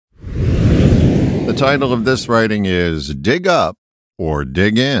The title of this writing is Dig Up or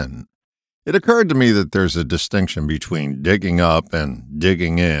Dig In. It occurred to me that there's a distinction between digging up and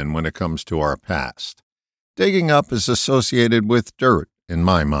digging in when it comes to our past. Digging up is associated with dirt, in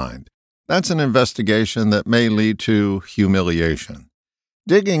my mind. That's an investigation that may lead to humiliation.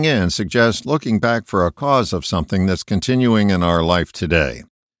 Digging in suggests looking back for a cause of something that's continuing in our life today.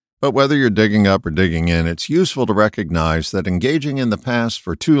 But whether you're digging up or digging in, it's useful to recognize that engaging in the past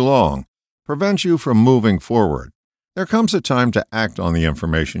for too long prevents you from moving forward. There comes a time to act on the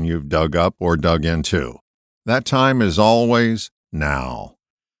information you've dug up or dug into. That time is always now.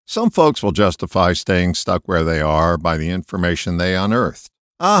 Some folks will justify staying stuck where they are by the information they unearthed.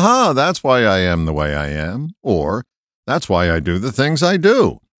 Aha, that's why I am the way I am, or that's why I do the things I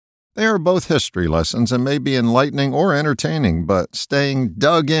do. They are both history lessons and may be enlightening or entertaining, but staying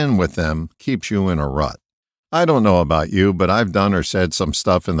dug in with them keeps you in a rut. I don't know about you, but I've done or said some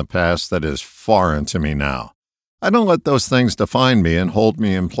stuff in the past that is foreign to me now. I don't let those things define me and hold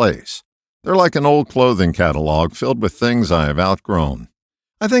me in place. They're like an old clothing catalog filled with things I have outgrown.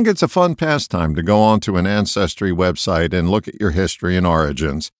 I think it's a fun pastime to go onto an ancestry website and look at your history and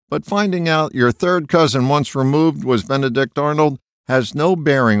origins, but finding out your third cousin once removed was Benedict Arnold has no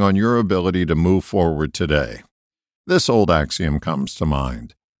bearing on your ability to move forward today. This old axiom comes to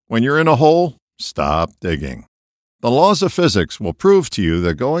mind. When you're in a hole, stop digging. The laws of physics will prove to you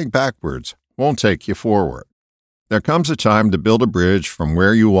that going backwards won't take you forward. There comes a time to build a bridge from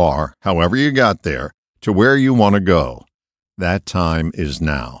where you are, however you got there, to where you want to go. That time is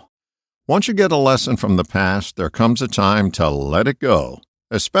now. Once you get a lesson from the past, there comes a time to let it go,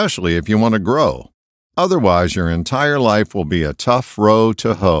 especially if you want to grow. Otherwise, your entire life will be a tough row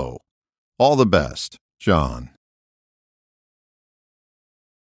to hoe. All the best, John.